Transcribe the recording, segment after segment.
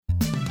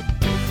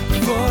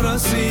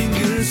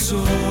single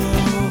soul,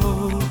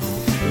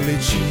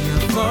 reaching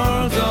out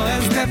further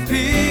and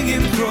stepping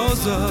in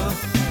closer.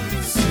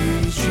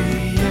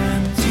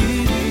 CGN to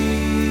you.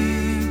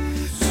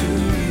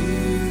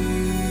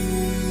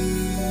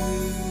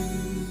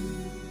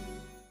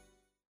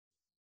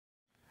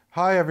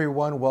 Hi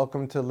everyone,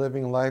 welcome to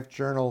Living Life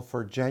Journal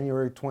for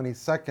January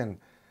 22nd.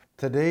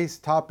 Today's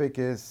topic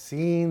is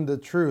seeing the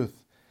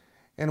truth.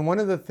 And one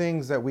of the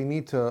things that we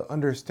need to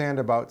understand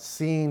about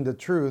seeing the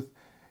truth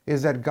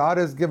is that God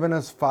has given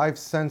us 5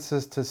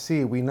 senses to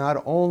see. We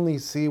not only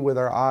see with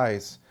our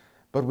eyes,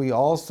 but we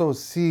also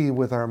see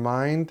with our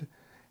mind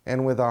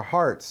and with our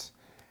hearts.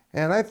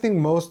 And I think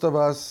most of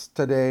us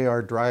today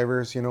are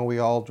drivers. You know, we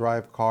all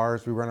drive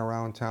cars. We run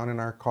around town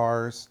in our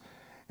cars.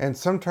 And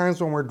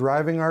sometimes when we're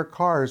driving our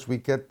cars, we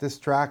get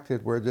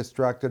distracted. We're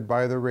distracted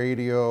by the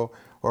radio,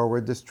 or we're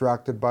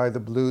distracted by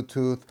the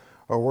Bluetooth,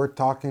 or we're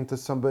talking to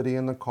somebody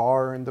in the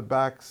car in the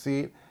back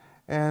seat.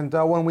 And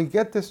when we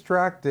get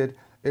distracted,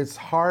 it's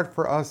hard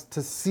for us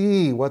to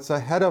see what's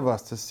ahead of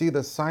us, to see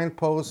the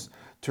signposts,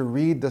 to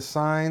read the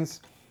signs.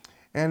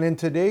 And in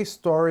today's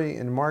story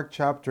in Mark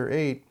chapter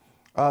 8,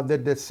 the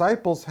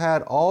disciples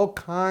had all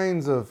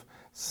kinds of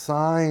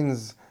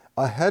signs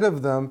ahead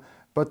of them,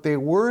 but they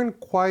weren't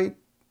quite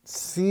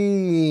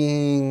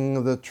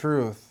seeing the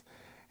truth.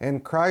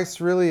 And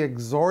Christ really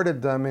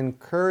exhorted them,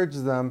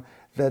 encouraged them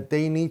that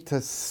they need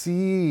to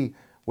see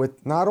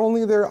with not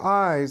only their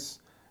eyes,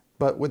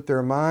 but with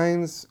their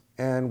minds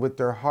and with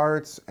their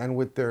hearts and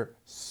with their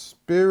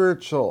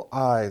spiritual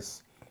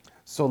eyes.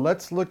 So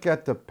let's look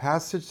at the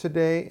passage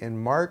today in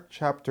Mark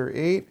chapter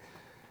 8,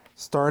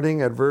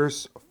 starting at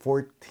verse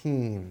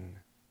 14.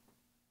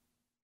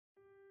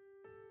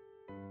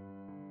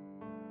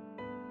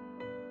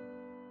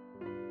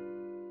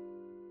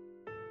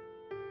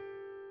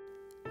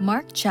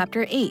 Mark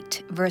chapter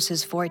 8,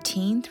 verses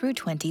 14 through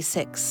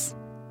 26.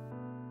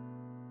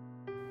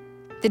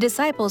 The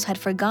disciples had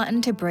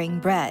forgotten to bring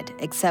bread,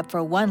 except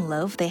for one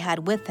loaf they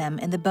had with them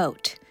in the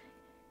boat.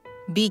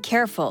 "Be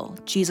careful,"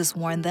 Jesus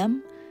warned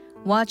them.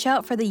 "Watch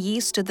out for the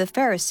yeast of the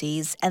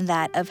Pharisees and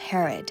that of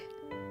Herod."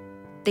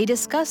 They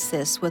discussed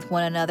this with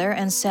one another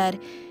and said,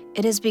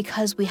 "It is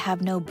because we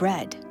have no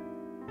bread."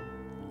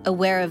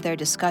 Aware of their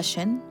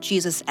discussion,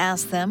 Jesus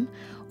asked them,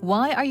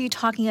 "Why are you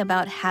talking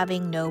about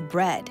having no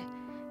bread?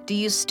 Do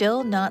you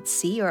still not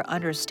see or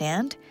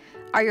understand?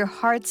 Are your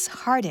hearts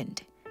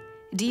hardened?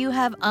 Do you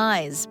have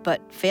eyes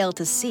but fail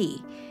to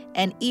see,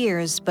 and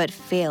ears but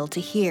fail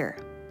to hear?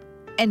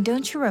 And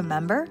don't you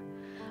remember?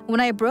 When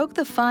I broke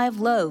the 5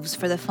 loaves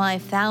for the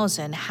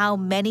 5,000, how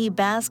many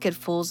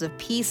basketfuls of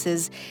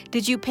pieces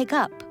did you pick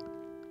up?"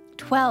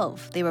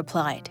 12, they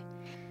replied.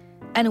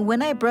 "And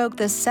when I broke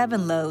the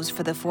 7 loaves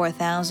for the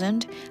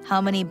 4,000,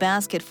 how many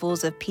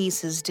basketfuls of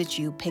pieces did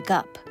you pick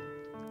up?"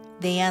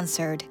 They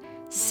answered,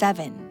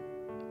 7.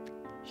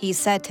 He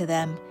said to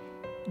them,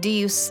 "Do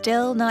you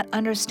still not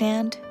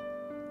understand?"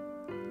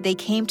 They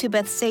came to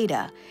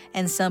Bethsaida,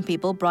 and some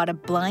people brought a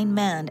blind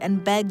man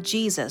and begged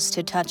Jesus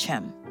to touch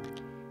him.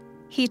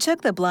 He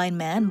took the blind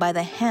man by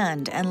the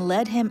hand and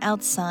led him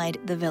outside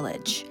the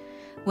village.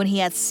 When he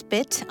had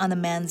spit on the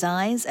man's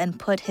eyes and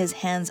put his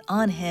hands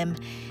on him,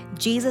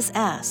 Jesus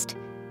asked,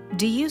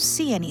 "Do you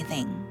see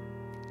anything?"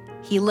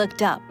 He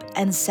looked up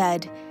and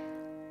said,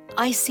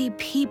 "I see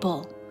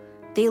people.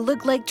 They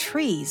look like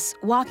trees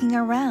walking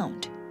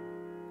around."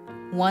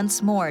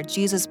 Once more,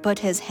 Jesus put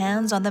his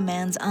hands on the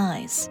man's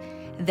eyes.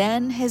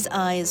 Then his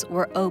eyes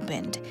were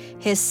opened,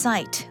 his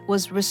sight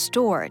was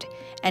restored,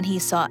 and he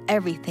saw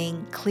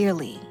everything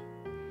clearly.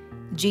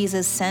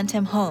 Jesus sent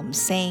him home,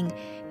 saying,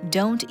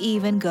 "Don't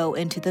even go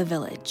into the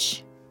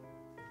village."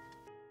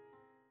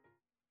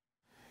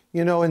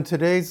 You know, in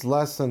today's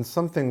lesson,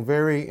 something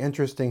very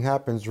interesting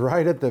happens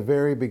right at the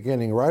very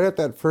beginning, right at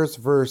that first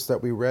verse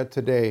that we read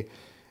today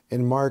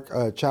in Mark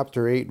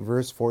chapter 8,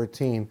 verse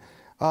 14.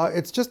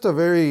 It's just a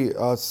very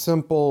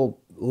simple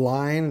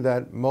line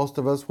that most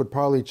of us would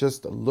probably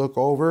just look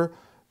over,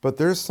 but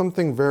there's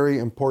something very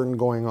important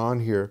going on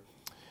here.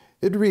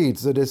 It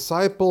reads, "The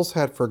disciples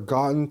had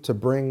forgotten to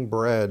bring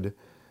bread,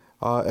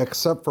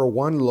 except for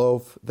one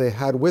loaf they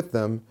had with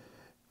them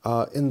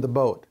in the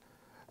boat."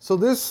 So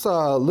this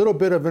little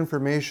bit of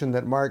information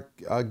that Mark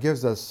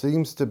gives us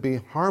seems to be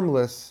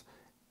harmless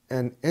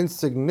and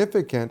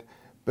insignificant,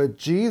 but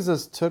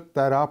Jesus took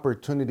that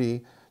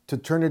opportunity to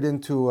turn it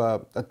into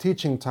a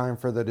teaching time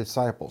for the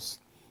disciples.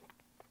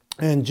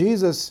 And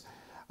Jesus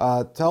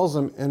tells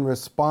them in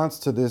response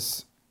to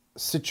this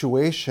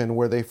situation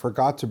where they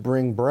forgot to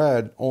bring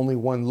bread, only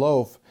one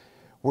loaf,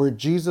 where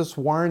Jesus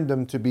warned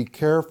them to be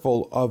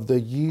careful of the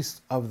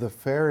yeast of the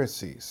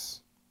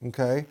Pharisees.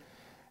 Okay?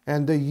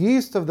 And the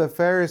yeast of the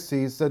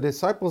Pharisees, the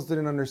disciples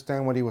didn't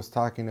understand what he was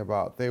talking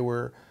about. They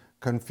were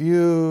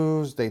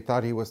confused. They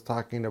thought he was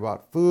talking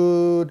about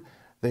food.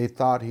 They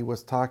thought he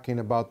was talking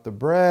about the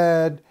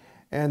bread.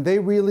 And they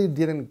really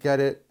didn't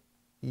get it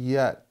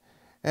yet.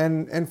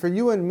 And for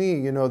you and me,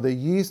 you know, the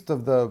yeast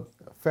of the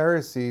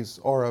Pharisees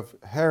or of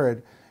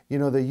Herod, you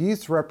know, the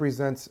yeast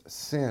represents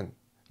sin.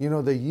 You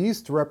know, the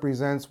yeast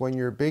represents when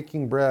you're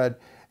baking bread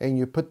and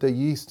you put the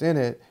yeast in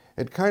it,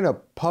 it kind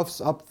of puffs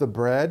up the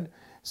bread.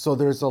 So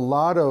there's a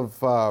lot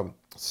of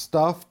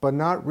stuff, but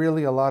not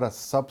really a lot of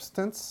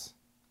substance.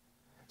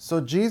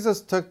 So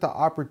Jesus took the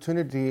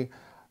opportunity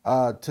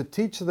to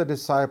teach the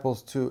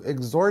disciples, to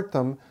exhort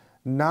them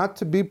not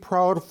to be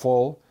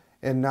proudful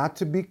and not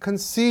to be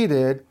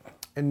conceited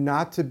and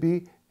not to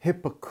be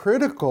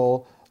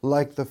hypocritical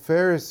like the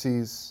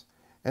Pharisees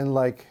and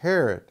like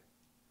Herod.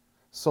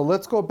 So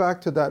let's go back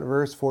to that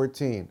verse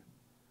 14.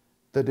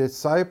 The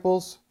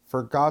disciples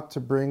forgot to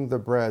bring the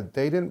bread.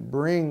 They didn't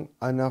bring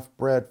enough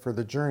bread for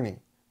the journey.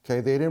 Okay,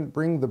 they didn't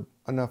bring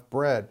enough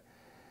bread.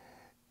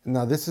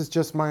 Now, this is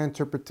just my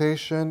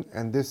interpretation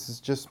and this is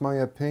just my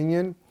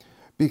opinion,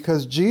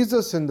 because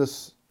Jesus in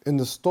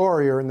the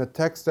story or in the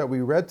text that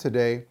we read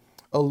today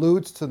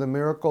alludes to the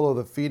miracle of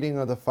the feeding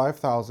of the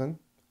 5,000.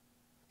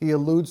 He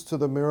alludes to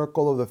the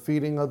miracle of the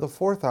feeding of the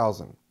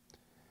 4,000.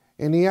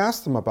 And he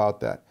asked them about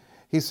that.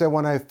 He said,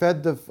 when I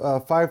fed the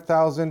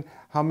 5,000,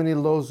 how many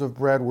loaves of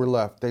bread were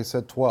left? They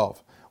said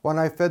 12. When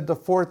I fed the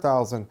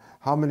 4,000,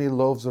 how many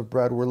loaves of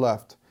bread were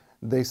left?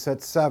 They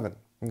said 7.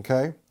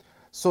 Okay?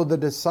 So the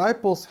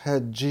disciples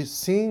had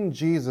seen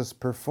Jesus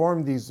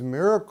perform these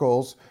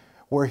miracles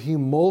where he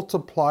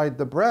multiplied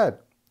the bread.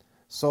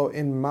 So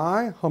in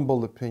my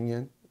humble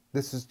opinion,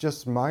 this is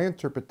just my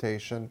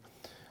interpretation,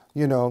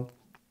 you know,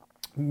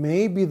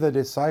 maybe the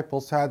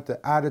disciples had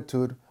the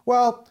attitude,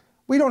 well,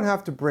 we don't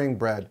have to bring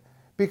bread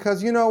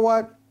because you know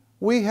what?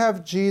 We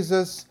have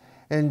Jesus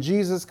and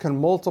Jesus can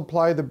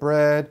multiply the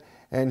bread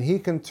and he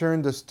can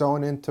turn the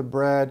stone into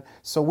bread.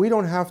 So we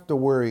don't have to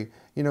worry.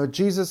 You know,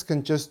 Jesus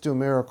can just do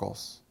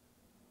miracles.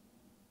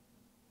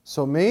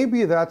 So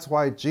maybe that's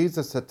why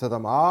Jesus said to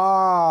them,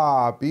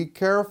 be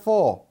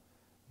careful.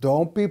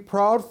 Don't be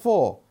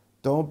proudful.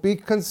 Don't be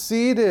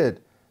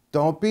conceited.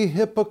 Don't be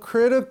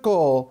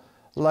hypocritical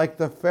like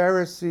the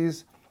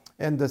Pharisees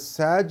and the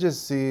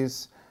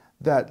Sadducees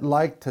that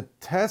like to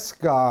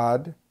test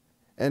God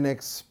and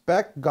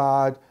expect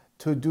God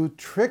to do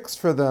tricks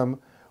for them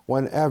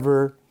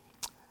whenever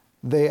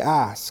they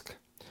ask.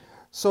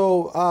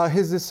 So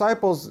his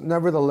disciples,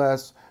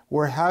 nevertheless,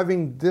 were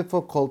having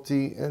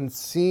difficulty in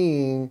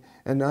seeing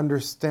and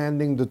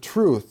understanding the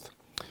truth.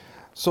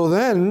 So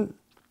then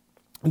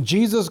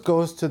Jesus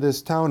goes to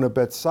this town of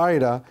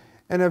Bethsaida,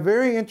 and a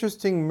very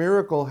interesting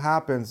miracle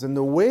happens. And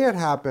the way it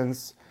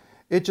happens,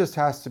 it just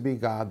has to be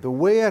God. The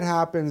way it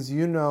happens,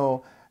 you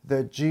know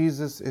that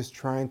Jesus is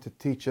trying to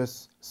teach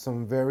us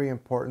some very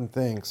important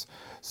things.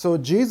 So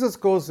Jesus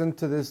goes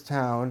into this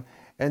town,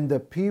 and the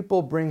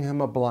people bring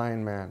him a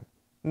blind man.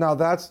 Now,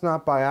 that's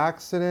not by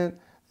accident.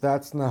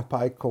 That's not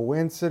by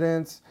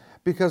coincidence.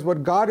 Because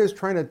what God is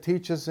trying to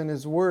teach us in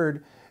his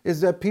word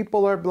is that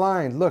people are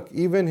blind. Look,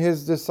 even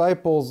his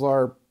disciples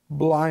are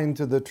blind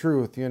to the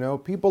truth, you know.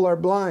 People are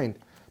blind.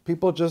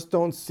 People just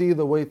don't see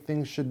the way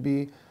things should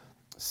be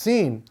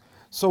seen.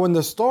 So in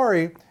the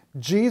story,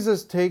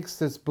 Jesus takes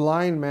this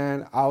blind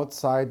man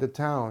outside the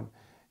town.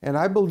 And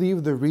I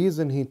believe the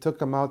reason he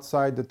took him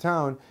outside the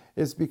town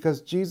is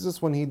because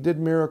Jesus, when he did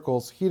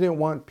miracles, he didn't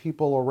want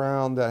people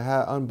around that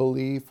had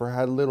unbelief or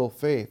had little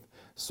faith.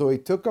 So he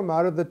took him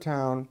out of the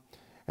town,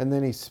 and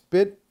then he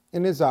spit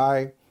in his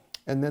eye,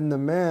 and then the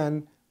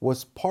man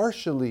was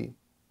partially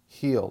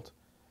healed.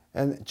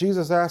 And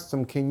Jesus asked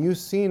him, can you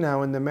see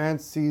now? And the man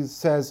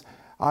says,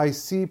 I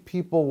see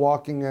people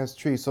walking as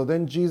trees. So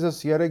then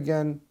Jesus yet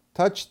again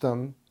touched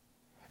them,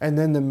 and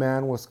then the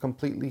man was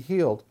completely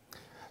healed.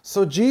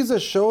 So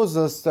Jesus shows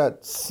us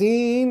that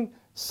seeing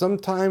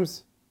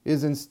sometimes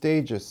is in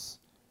stages.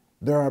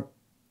 There are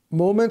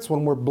moments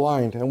when we're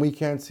blind and we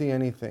can't see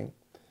anything.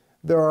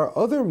 There are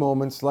other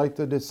moments like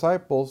the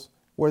disciples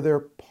where they're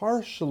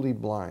partially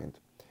blind.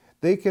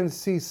 They can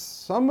see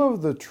some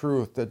of the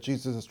truth that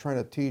Jesus is trying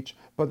to teach,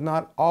 but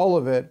not all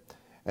of it.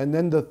 And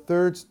then the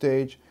third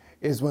stage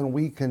is when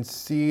we can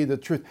see the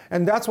truth.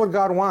 And that's what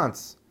God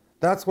wants.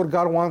 That's what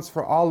God wants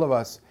for all of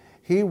us.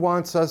 He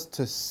wants us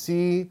to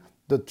see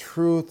the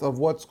truth of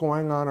what's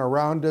going on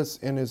around us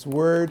in his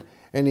word.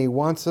 And he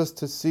wants us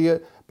to see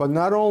it, but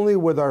not only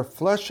with our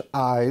flesh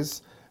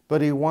eyes,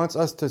 but he wants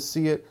us to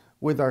see it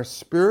with our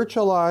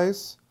spiritual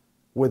eyes,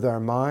 with our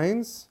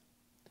minds,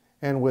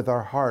 and with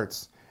our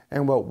hearts.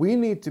 And what we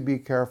need to be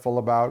careful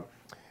about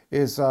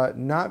is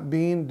not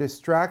being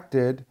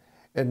distracted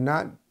and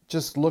not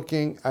just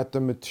looking at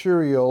the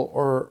material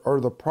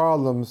or the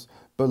problems,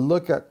 but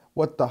look at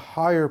what the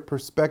higher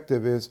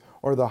perspective is,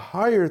 or the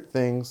higher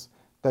things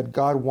that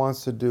God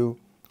wants to do,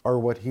 or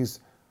what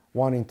he's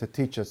wanting to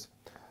teach us.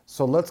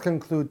 So let's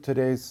conclude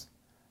today's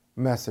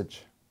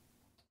message.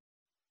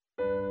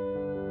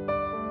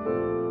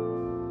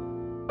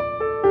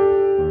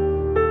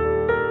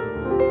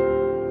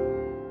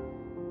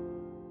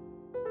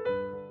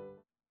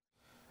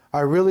 I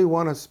really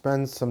want to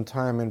spend some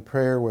time in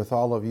prayer with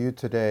all of you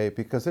today,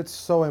 because it's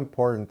so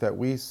important that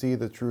we see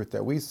the truth,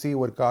 that we see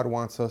what God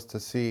wants us to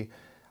see.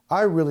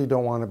 I really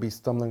don't want to be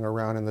stumbling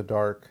around in the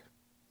dark.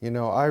 You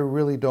know, I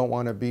really don't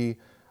want to be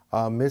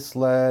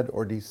misled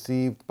or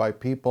deceived by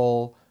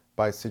people,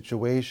 by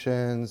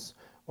situations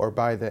or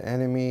by the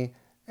enemy.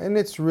 And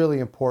it's really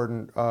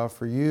important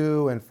for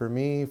you and for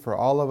me, for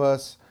all of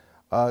us,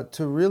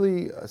 to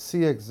really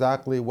see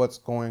exactly what's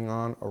going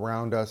on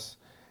around us.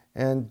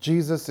 And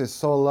Jesus is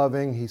so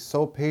loving. He's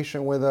so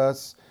patient with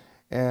us.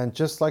 And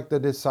just like the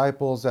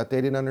disciples that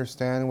they didn't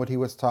understand what he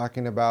was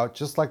talking about,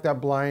 just like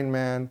that blind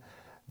man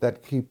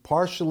that he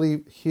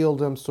partially healed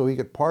him so he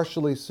could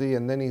partially see,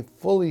 and then he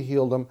fully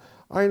healed him.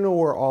 I know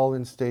we're all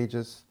in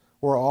stages.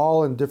 We're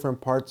all in different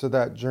parts of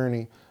that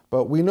journey,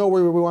 but we know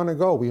where we want to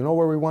go. We know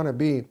where we want to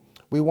be.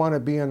 We want to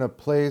be in a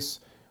place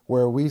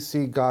where we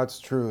see God's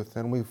truth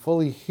and we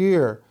fully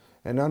hear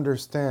and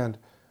understand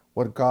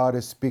what God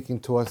is speaking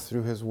to us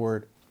through his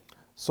word.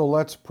 So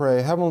let's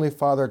pray. Heavenly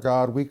Father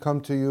God, we come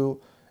to you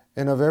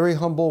in a very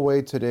humble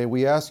way today.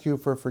 We ask you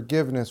for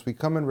forgiveness. We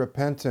come in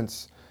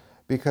repentance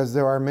because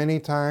there are many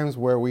times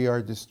where we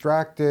are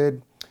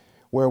distracted,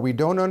 where we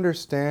don't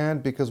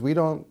understand because we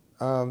don't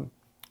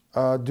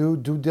do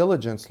due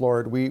diligence,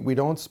 Lord. We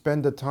don't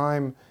spend the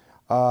time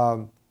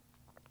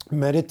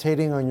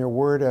meditating on your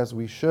word as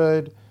we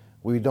should.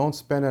 We don't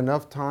spend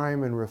enough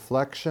time in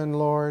reflection,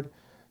 Lord.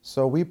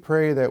 So we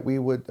pray that we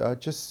would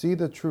just see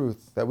the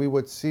truth, that we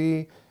would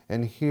see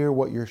and hear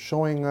what you're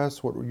showing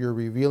us, what you're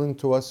revealing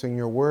to us in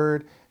your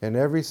word in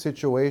every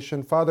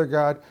situation. Father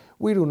God,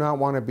 we do not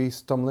want to be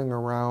stumbling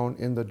around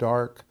in the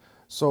dark.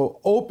 So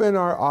open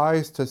our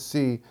eyes to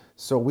see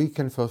so we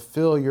can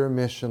fulfill your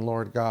mission,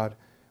 Lord God.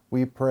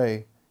 We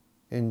pray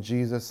in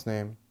Jesus'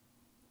 name.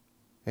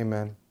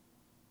 Amen.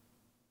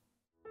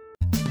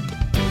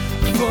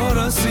 For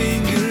a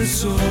single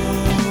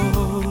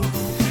soul,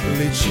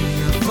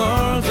 reaching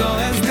further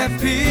and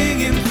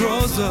stepping in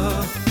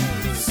closer.